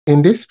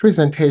In this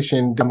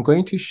presentation, I'm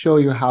going to show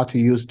you how to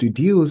use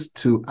Dedoose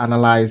to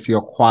analyze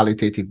your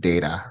qualitative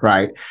data,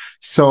 right?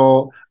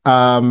 So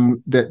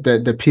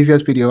the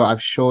previous video,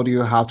 I've showed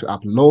you how to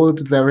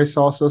upload the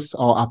resources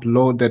or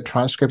upload the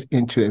transcript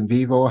into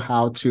NVivo,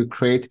 how to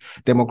create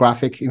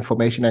demographic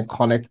information and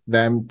connect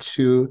them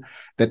to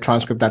the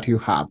transcript that you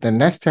have. The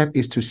next step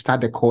is to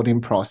start the coding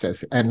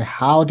process. And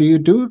how do you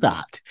do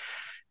that?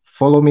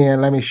 Follow me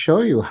and let me show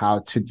you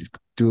how to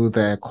do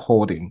the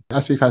coding.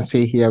 As you can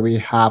see here, we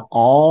have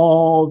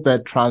all the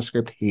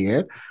transcript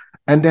here,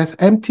 and there's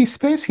empty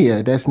space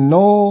here. There's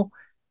no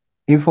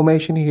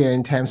information here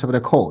in terms of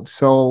the code.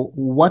 So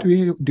what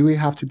do we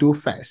have to do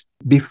first?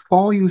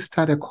 Before you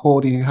start the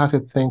coding, you have to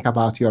think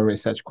about your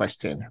research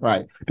question,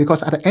 right?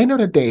 Because at the end of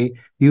the day,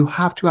 you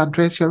have to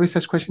address your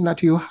research question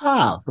that you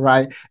have,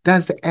 right?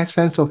 That's the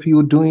essence of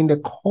you doing the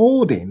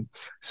coding.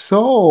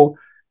 So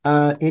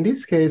in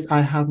this case,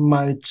 I have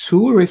my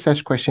two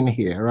research questions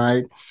here,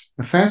 right?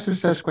 The first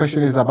research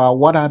question is about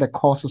what are the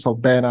causes of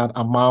burnout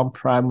among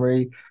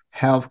primary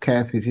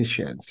healthcare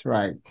physicians,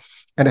 right?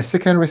 And the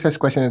second research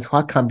question is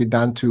what can be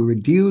done to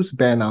reduce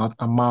burnout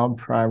among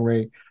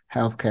primary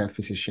healthcare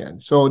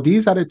physicians? So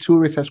these are the two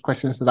research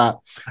questions that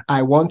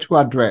I want to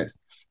address.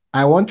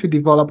 I want to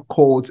develop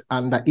codes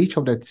under each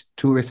of the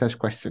two research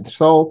questions.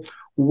 So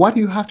what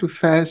you have to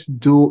first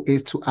do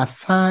is to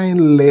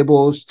assign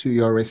labels to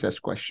your research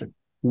question.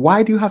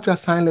 Why do you have to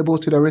assign labels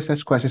to the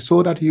research question?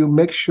 So that you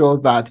make sure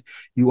that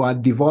you are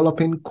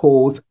developing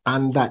codes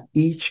under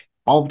each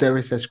of the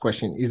research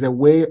question. Is a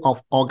way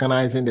of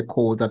organizing the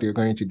code that you're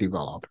going to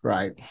develop,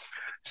 right?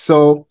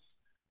 So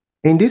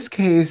in this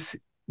case,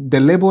 the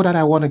label that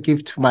I want to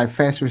give to my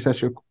first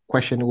research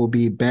question will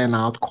be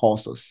burnout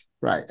causes,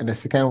 right? And the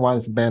second one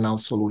is burnout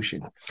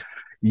solution.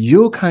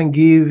 You can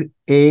give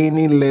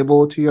any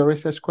label to your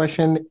research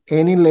question,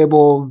 any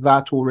label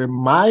that will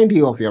remind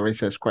you of your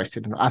research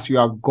question as you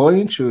are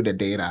going through the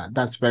data.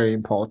 That's very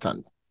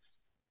important.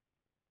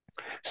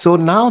 So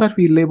now that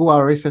we label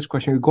our research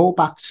question, we go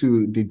back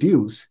to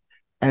Dedoose,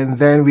 and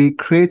then we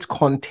create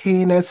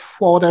containers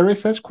for the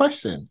research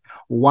question.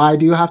 Why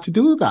do you have to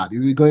do that?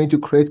 We're going to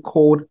create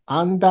code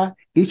under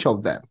each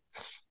of them.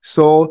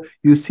 So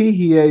you see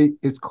here,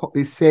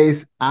 it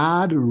says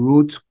add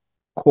root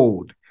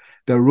code.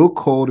 The root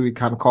code, we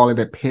can call it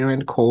the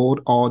parent code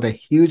or the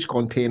huge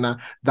container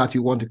that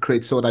you want to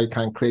create so that you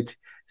can create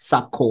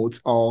subcodes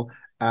or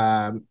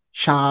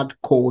child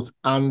codes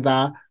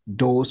under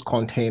those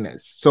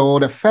containers. So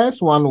the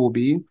first one will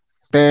be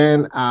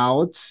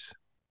burnout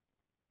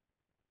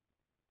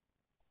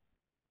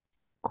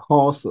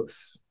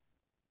causes.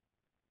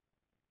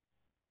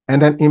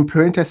 And then in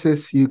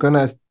parentheses, you're going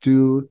to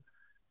do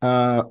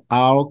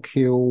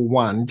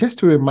RQ1, just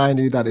to remind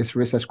you that it's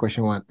research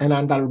question one. And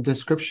under the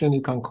description,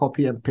 you can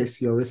copy and paste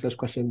your research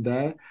question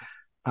there.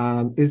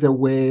 Is a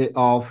way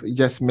of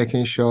just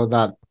making sure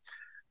that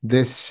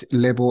this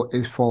label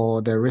is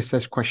for the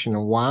research question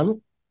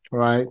one,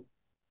 right?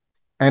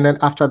 And then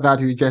after that,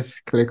 you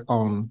just click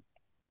on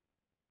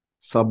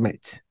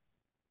submit.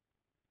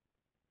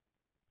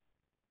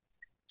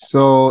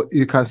 So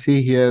you can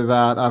see here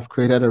that I've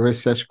created a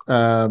research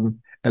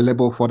a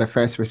label for the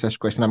first research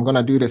question. I'm going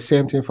to do the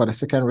same thing for the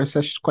second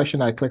research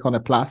question. I click on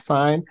the plus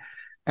sign,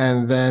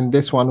 and then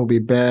this one will be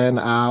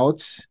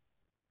burnout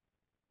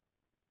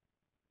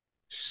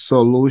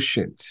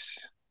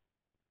solutions.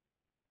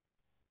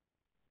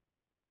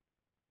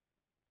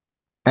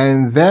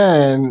 And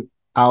then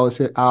I'll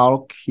say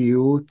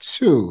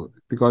RQ2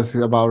 because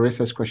it's about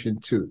research question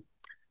 2.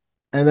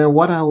 And then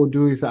what I will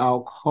do is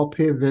I'll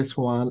copy this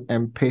one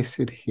and paste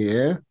it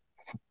here.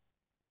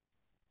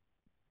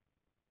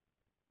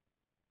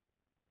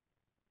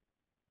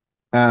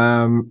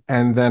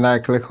 And then I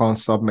click on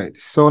submit.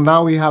 So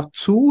now we have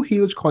two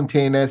huge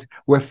containers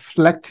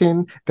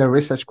reflecting the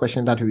research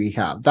question that we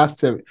have. That's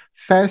the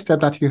first step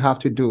that you have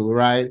to do,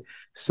 right?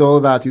 So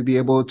that you'll be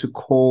able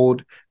to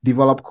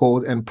develop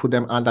code and put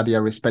them under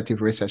their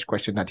respective research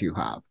question that you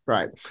have,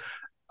 right?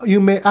 You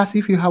may ask,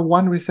 if you have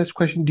one research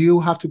question, do you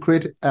have to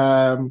create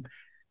a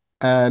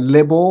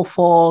label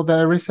for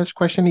the research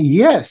question?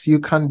 Yes, you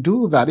can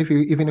do that. If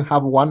you even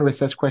have one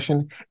research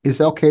question, it's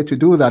okay to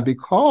do that,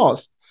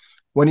 because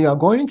when you are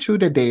going through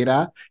the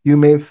data, you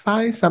may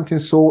find something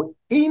so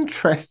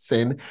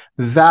interesting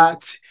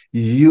that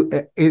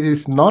it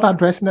is not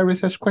addressing the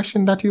research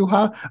question that you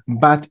have,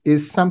 but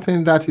is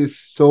something that is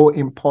so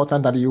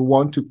important that you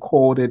want to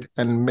code it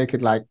and make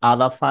it like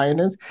other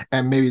findings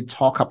and maybe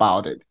talk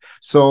about it.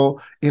 So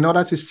in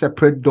order to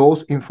separate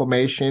those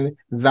information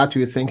that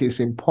you think is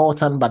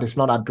important, but it's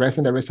not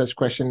addressing the research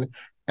question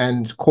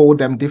and code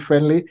them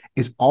differently,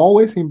 it's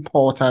always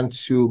important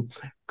to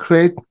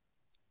create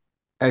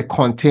a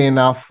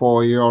container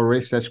for your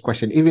research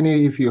question, even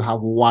if you have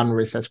one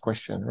research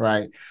question,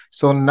 right?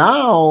 So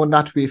now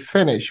that we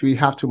finish, we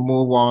have to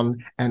move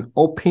on and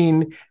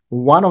open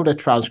one of the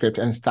transcripts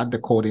and start the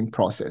coding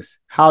process.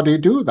 How do you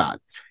do that?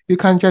 You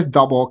can just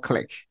double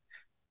click.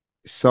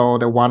 So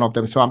the one of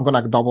them, so I'm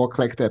going to double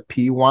click the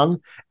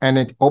P1 and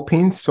it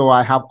opens. So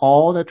I have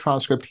all the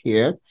transcript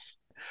here.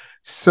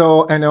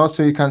 So, and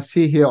also you can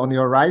see here on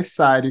your right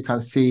side, you can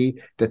see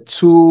the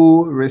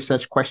 2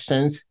 research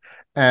questions,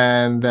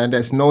 and then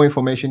there's no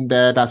information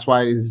there. That's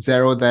why it's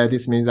 0 there.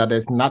 This means that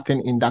there's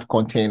nothing in that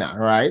container,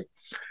 right?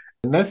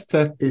 The next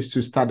step is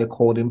to start the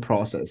coding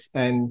process.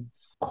 And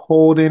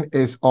coding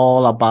is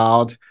all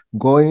about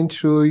going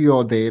through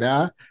your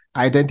data,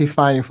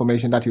 identifying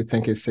information that you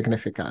think is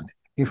significant,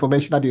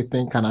 information that you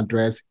think can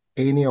address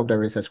any of the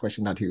research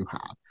questions that you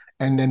have,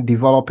 and then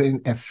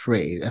developing a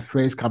phrase. A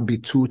phrase can be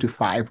 2 to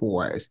 5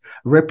 words,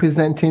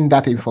 representing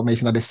that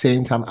information at the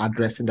same time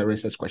addressing the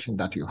research question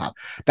that you have.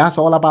 That's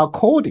all about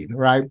coding,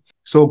 right?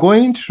 So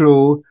going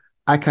through,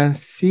 I can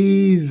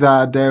see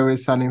that there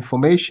is an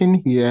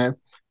information here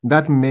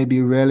that may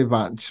be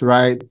relevant,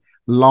 right?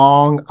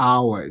 Long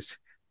hours.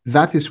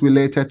 That is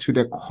related to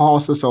the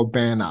causes of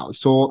burnout.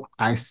 So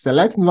I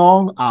select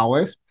long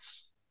hours,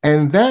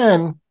 and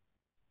then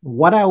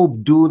what I will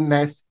do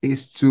next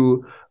is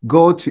to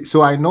go to,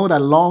 so I know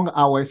that long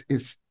hours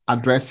is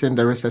addressing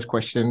the research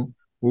question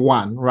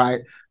 1, right?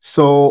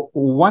 So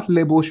what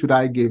label should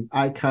I give?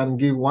 I can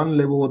give one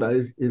label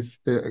that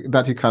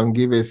that you can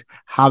give is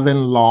having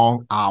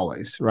long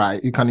hours,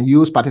 right? You can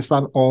use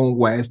participant own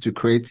words to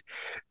create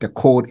the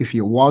code if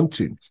you want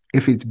to,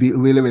 if it's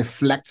really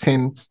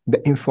reflecting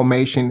the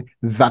information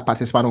that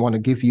participant want to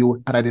give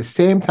you, and at the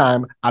same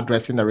time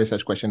addressing the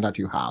research question that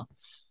you have.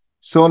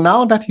 So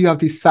now that you have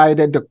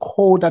decided the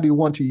code that you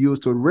want to use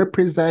to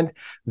represent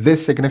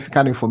this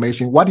significant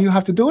information, what do you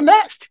have to do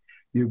next?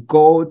 You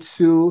go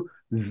to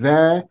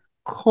the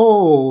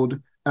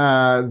code,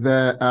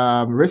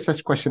 the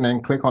research question,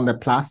 and click on the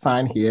plus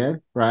sign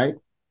here, right?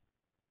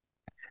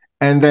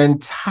 And then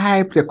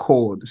type the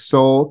code.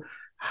 So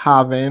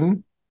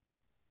having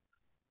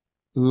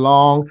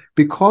long,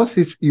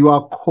 because you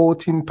are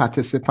quoting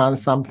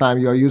participants,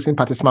 sometimes you're using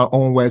participant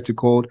own words to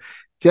code.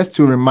 Just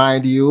to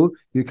remind you,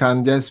 you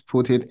can just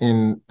put it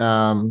in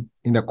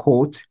the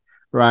quote,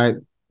 right?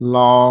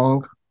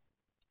 Long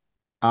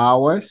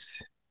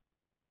hours.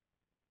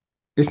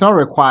 It's not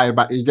required,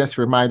 but it just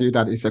reminds you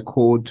that it's a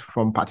code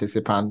from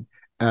participant.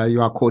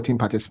 You are quoting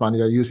participant.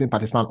 You're using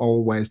participant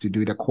own words to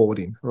do the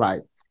coding,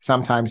 right?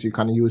 Sometimes you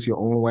can use your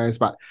own words,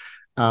 but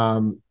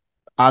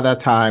other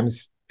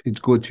times it's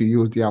good to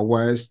use their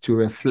words to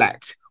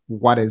reflect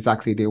what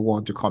exactly they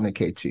want to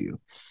communicate to you.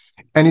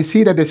 And you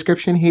see the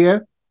description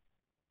here?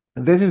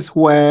 This is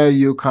where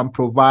you can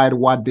provide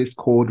what this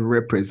code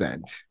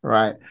represents,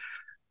 right?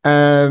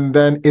 And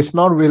then it's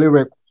not really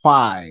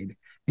required.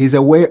 It's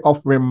a way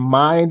of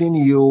reminding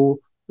you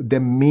the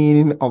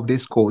meaning of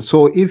this code.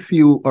 So if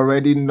you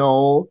already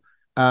know,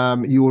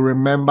 you will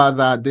remember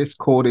that this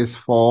code is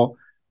for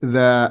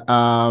the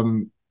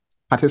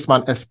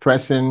participant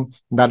expressing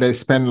that they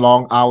spend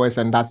long hours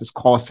and that is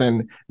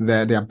causing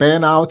their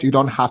burnout. You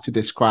don't have to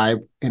describe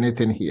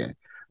anything here.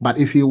 But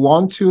if you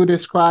want to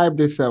describe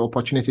this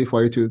opportunity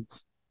for you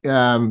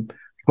to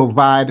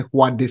provide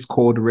what this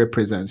code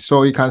represents.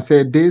 So you can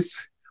say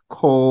this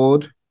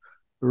code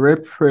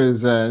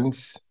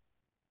represents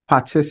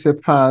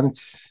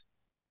participants'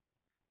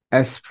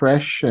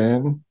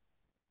 expression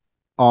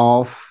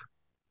of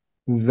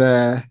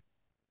the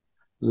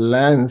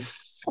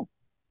length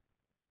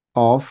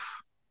of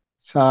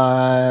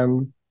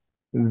time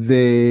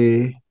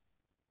they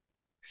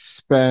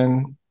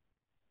spend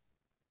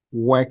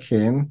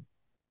working,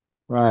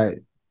 right?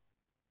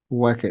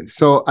 Working.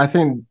 So I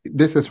think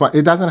this is what,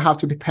 it doesn't have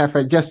to be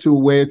perfect, just a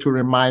way to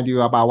remind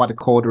you about what the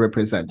code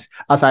represents.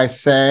 As I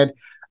said,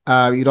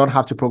 you don't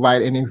have to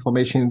provide any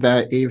information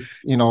there if,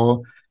 you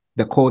know,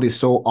 the code is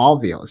so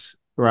obvious,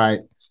 right?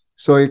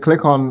 So you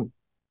click on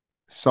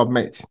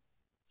submit.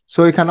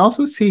 So you can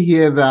also see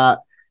here that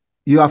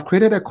you have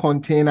created a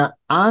container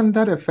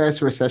under the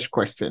first research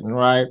question,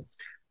 right?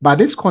 But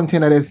this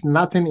container, there's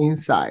nothing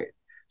inside.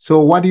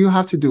 So what do you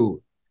have to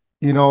do?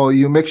 You know,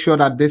 you make sure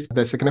that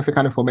the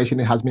significant information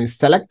has been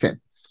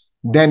selected.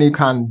 Then you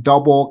can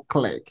double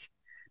click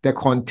the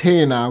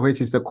container,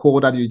 which is the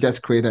code that you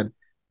just created,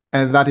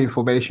 and that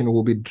information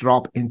will be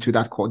dropped into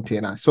that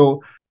container.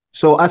 So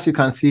as you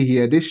can see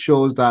here, this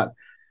shows that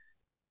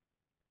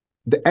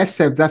the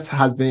excerpt that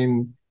has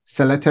been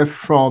selected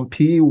from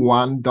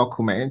P1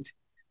 document,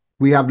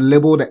 we have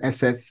labeled the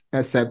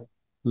excerpt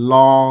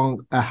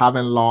long,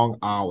 having long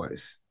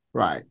hours,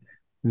 right?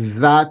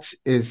 That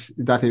is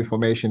that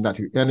information that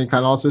and you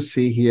can also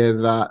see here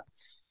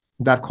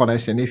that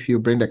connection, if you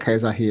bring the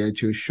cursor here,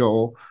 to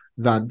show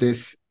that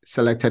this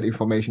selected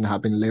information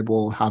have been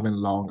labeled having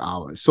long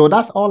hours. So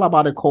that's all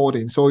about the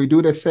coding. So you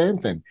do the same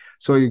thing.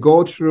 So you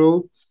go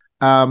through,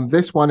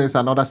 this one is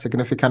another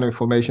significant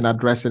information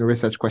addressing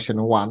research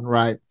question 1,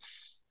 right?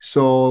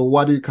 So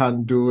what you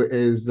can do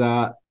is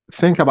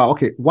think about,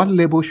 okay, what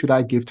label should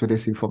I give to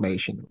this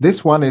information?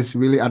 This one is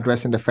really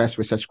addressing the first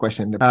research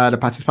question. The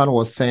participant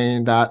was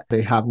saying that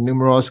they have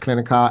numerous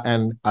clinical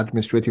and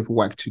administrative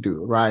work to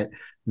do, right?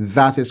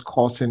 That is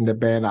causing the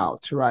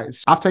burnout, right?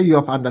 So after you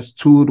have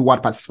understood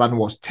what participant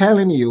was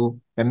telling you,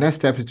 the next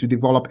step is to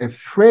develop a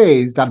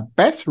phrase that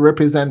best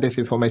represents this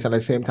information at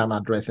the same time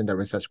addressing the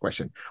research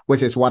question,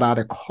 which is what are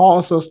the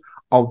causes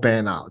of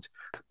burnout.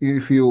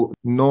 if you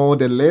know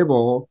the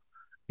label,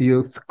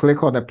 you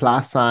click on the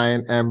plus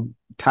sign and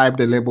type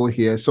the label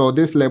here. So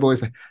this label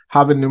is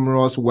having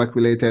numerous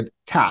work-related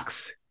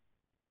tasks,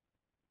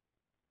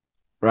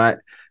 right?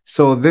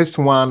 So this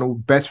one will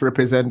best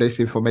represent this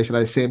information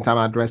at the same time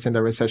addressing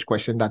the research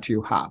question that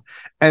you have.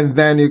 And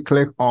then you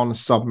click on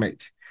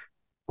submit.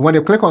 When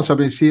you click on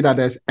submit, you see that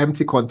there's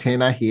empty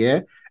container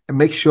here. And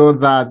make sure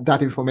that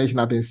that information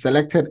has been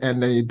selected,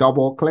 and then you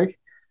double click,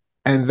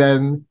 and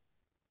then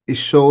it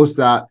shows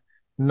that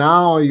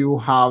now you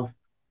have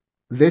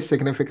this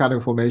significant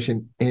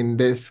information in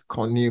this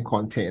new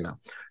container.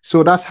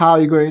 So that's how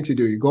you're going to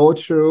do. You go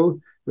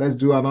through, let's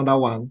do another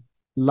one.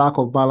 Lack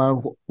of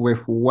balance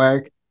with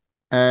work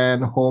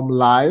and home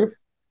life.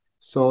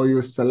 So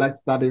you select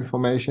that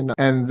information.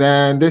 And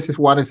then this is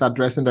what is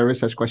addressing the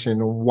research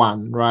question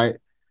 1, right?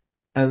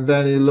 And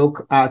then you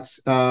look at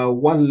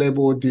what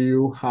label do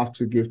you have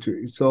to give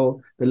to it.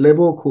 So the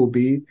label could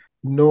be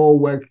no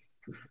work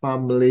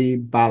family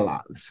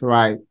balance,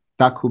 right?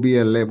 That could be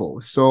a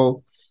label.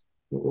 So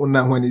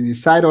now when you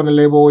decide on the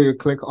label, you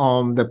click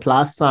on the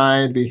plus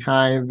sign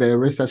behind the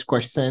research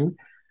question,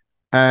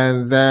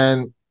 and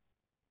then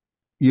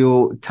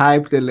you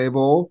type the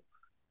label,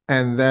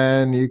 and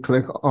then you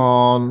click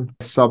on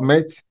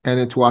submit, and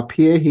it will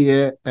appear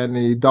here, and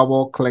you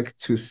double click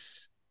to,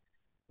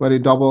 when you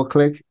double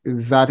click,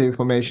 that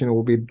information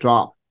will be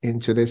dropped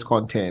into this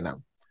container.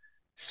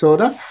 So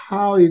that's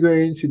how you're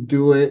going to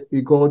do it.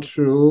 You go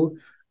through.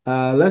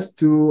 Let's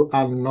do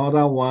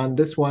another one.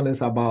 This one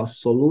is about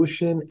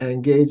solution,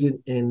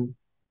 engaging in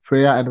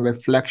prayer and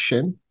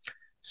reflection.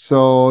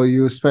 So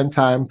you spend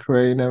time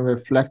praying and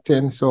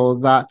reflecting. So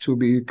that to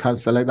be, you can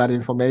select that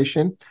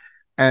information.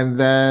 And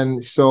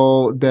then,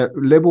 so the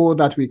label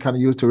that we can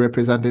use to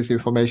represent this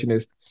information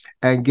is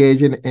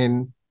engaging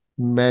in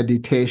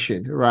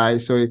meditation,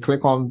 right? So you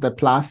click on the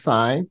plus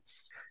sign.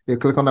 You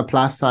click on the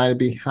plus sign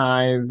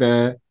behind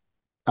the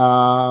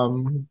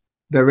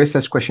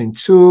research question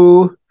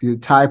 2, you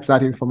type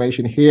that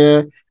information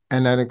here,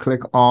 and then you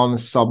click on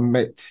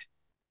submit,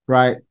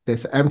 right?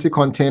 There's an empty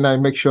container.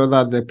 Make sure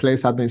that the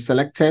place has been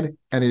selected,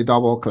 and you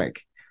double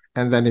click,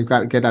 and then you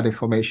got to get that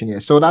information here.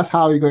 So that's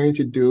how you're going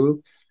to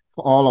do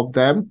for all of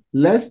them.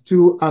 Let's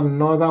do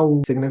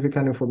another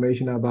significant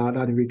information about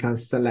that we can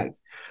select.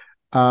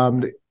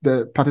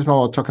 The participant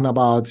was talking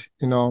about,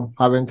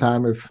 having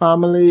time with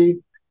family,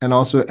 and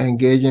also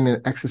engaging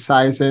in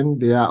exercising.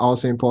 They are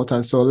also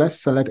important. So let's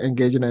select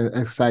engaging in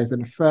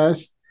exercising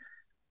first.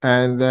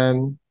 And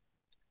then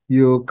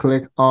you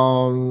click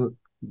on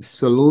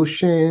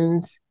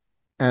solutions,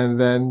 and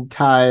then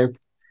type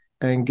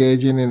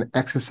engaging in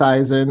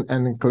exercising,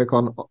 and then click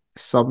on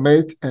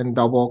submit and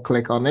double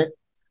click on it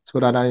so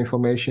that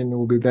information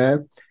will be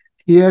there.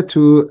 Here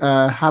to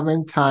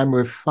having time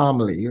with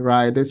family,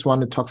 right? This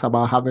one, it talks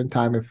about having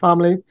time with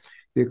family.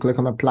 You click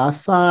on the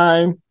plus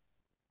sign,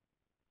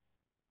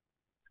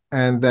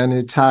 and then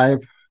you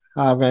type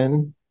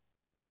having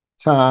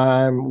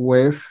time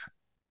with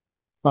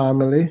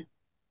family,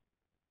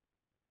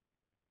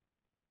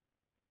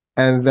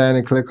 and then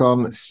you click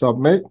on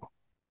submit,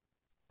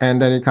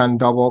 and then you can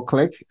double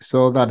click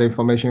so that the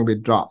information will be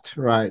dropped,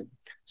 right?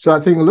 So I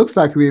think it looks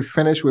like we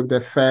finished with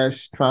the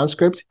first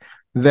transcript.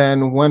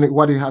 Then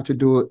what you have to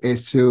do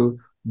is to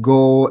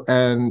go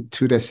and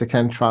to the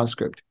second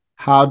transcript.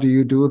 How do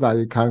you do that?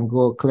 You can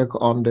go click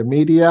on the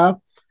media,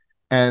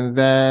 and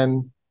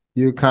then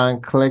you can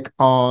click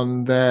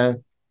on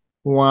the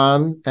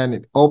one, and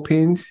it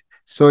opens.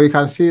 So you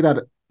can see that,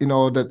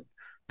 that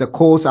the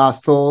codes are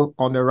still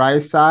on the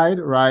right side,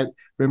 right?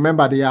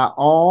 Remember, they are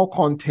all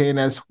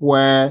containers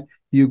where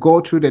you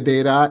go through the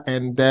data,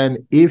 and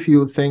then if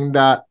you think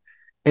that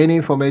any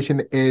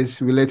information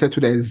is related to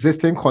the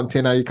existing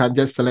container, you can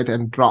just select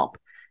and drop.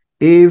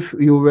 If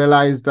you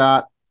realize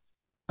that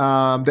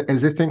the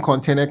existing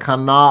container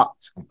cannot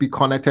be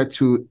connected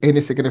to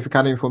any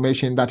significant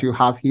information that you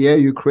have here,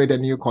 you create a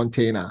new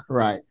container,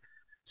 right?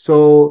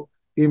 So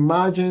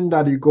imagine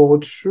that you go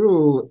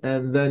through,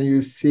 and then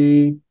you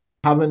see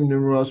having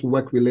numerous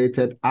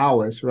work-related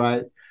hours,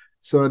 right?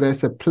 So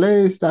there's a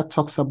place that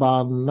talks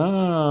about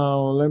now,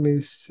 let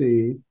me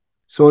see.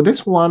 So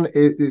this one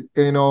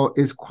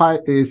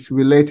is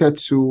related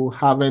to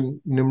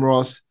having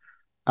numerous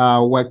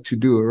work to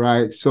do,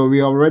 right? So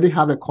we already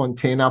have a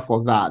container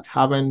for that,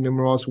 having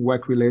numerous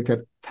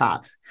work-related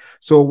tasks.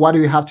 So what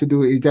you have to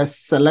do is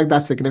just select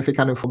that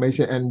significant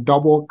information and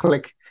double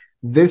click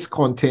this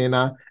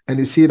container, and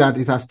you see that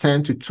it has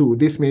turned to 2.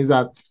 This means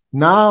that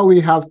now we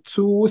have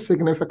 2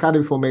 significant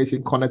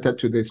information connected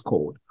to this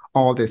code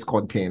or this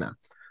container.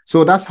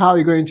 So that's how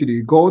you're going to do.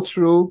 You go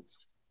through,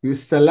 you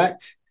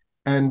select,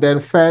 and then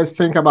first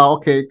think about,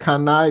 okay,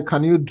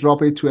 can you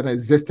drop it to an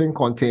existing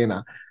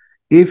container?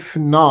 If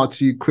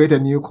not, you create a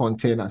new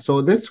container.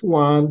 So this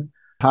one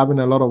having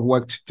a lot of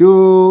work to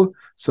do.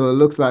 So it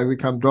looks like we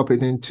can drop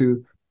it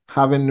into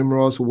having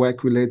numerous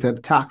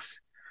work-related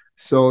tasks.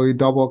 So you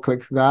double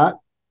click that,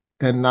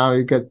 and now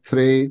you get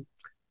 3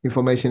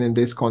 information in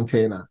this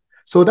container.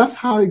 So that's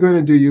how you're going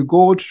to do. You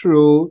go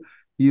through,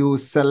 you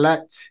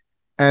select,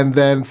 and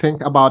then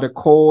think about the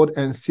code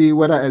and see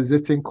whether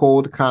existing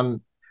code can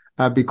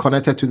be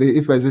connected to the,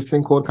 if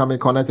existing code can be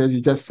connected,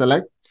 you just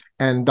select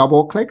and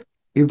double click.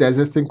 If the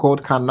existing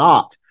code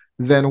cannot,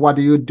 then what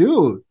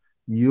do?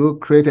 You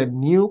create a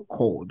new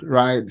code,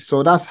 right?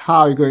 So that's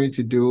how you're going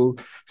to do.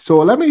 So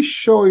let me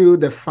show you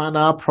the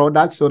final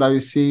product so that you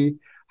see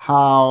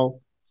how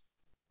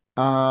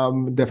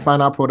the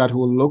final product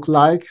will look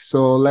like.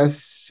 So let's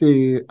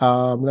see.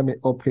 Let me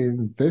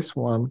open this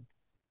one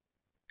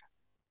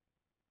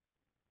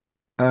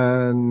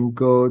and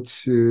go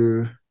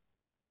to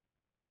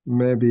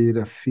maybe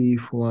the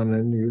fifth one,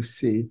 and you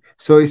see.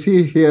 So you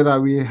see here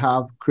that we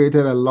have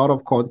created a lot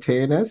of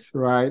containers,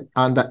 right,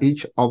 under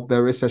each of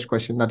the research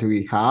questions that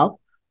we have,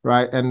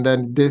 right? And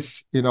then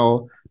this,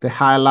 the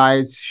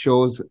highlights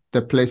shows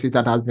the places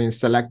that has been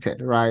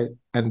selected, right,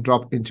 and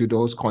drop into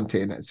those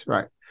containers,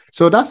 right?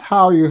 So that's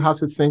how you have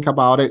to think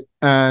about it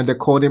and the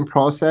coding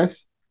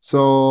process.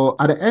 So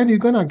at the end, you're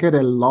going to get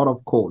a lot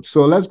of code.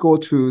 So let's go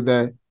to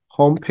the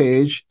home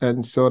page,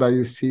 and so that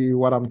you see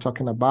what I'm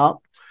talking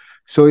about.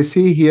 So you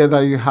see here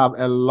that you have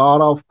a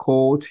lot of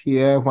code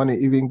here. When you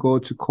even go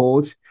to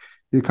code,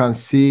 you can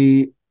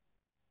see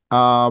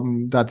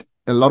that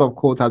a lot of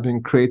code has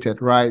been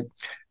created, right?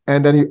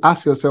 And then you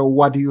ask yourself,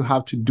 what do you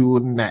have to do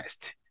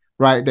next,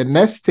 right? The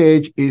next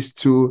stage is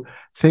to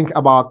think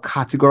about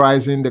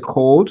categorizing the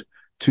code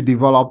to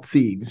develop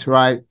themes,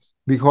 right?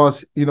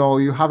 Because,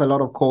 you have a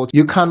lot of code.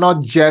 You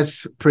cannot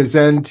just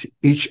present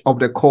each of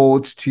the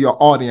codes to your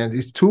audience.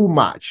 It's too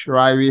much,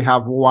 right? We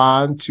have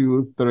 1,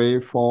 2, 3,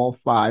 4,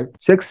 5,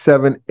 6,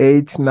 7,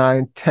 8,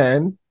 9,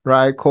 10,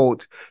 right?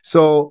 Code.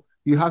 So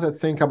you have to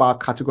think about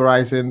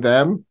categorizing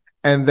them.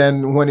 And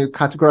then when you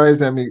categorize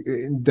them,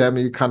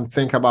 you can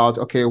think about,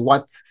 okay,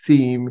 what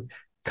theme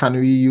can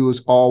we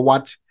use, or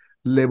what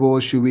label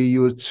should we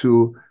use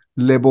to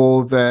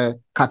label the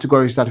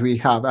categories that we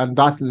have? And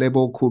that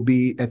label could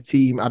be a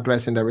theme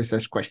addressing the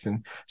research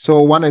question.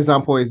 So one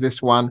example is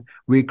this one.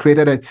 We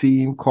created a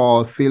theme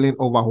called feeling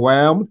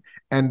overwhelmed,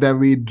 and then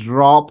we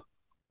drop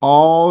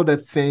all the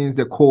things,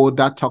 the code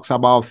that talks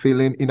about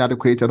feeling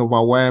inadequate and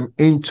overwhelmed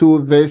into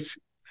this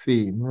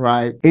theme,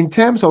 right? In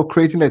terms of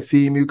creating a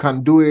theme, you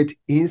can do it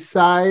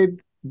inside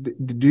the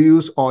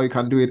Dedoose, or you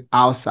can do it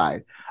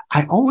outside.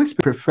 I always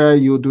prefer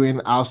you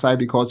doing outside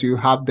because you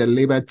have the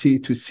liberty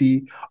to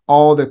see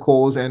all the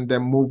codes and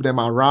then move them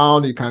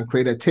around. You can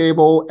create a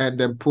table and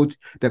then put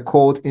the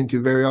code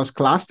into various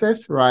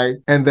clusters, right?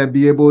 And then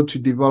be able to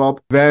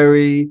develop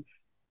very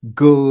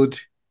good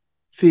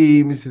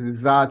themes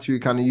that you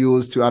can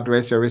use to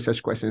address your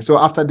research questions. So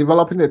after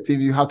developing the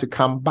theme, you have to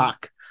come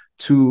back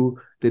to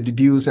the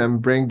Dedoose and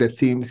bring the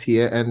themes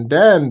here, and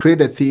then create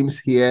the themes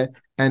here,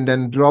 and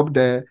then drop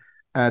the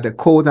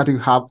code that you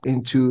have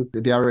into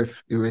their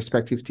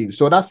respective teams.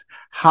 So that's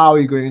how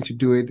you're going to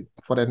do it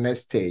for the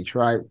next stage,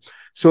 right?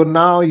 So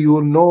now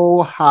you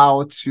know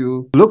how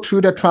to look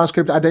through the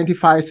transcript,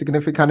 identify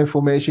significant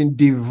information,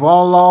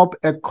 develop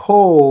a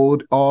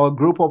code or a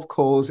group of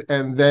codes,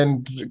 and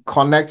then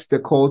connect the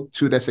code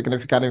to the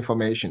significant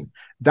information.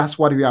 That's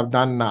what we have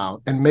done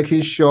now, and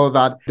making sure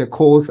that the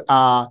codes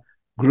are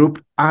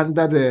grouped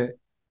under the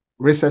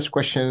research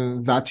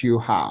question that you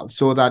have,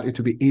 so that it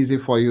will be easy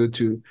for you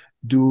to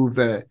do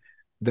the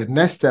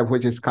next step,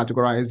 which is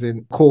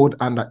categorizing code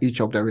under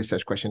each of the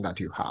research questions that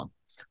you have.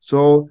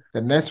 So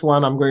the next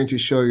one, I'm going to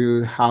show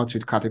you how to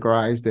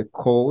categorize the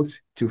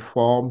codes to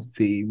form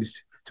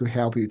themes to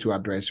help you to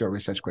address your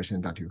research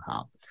question that you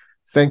have.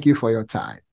 Thank you for your time.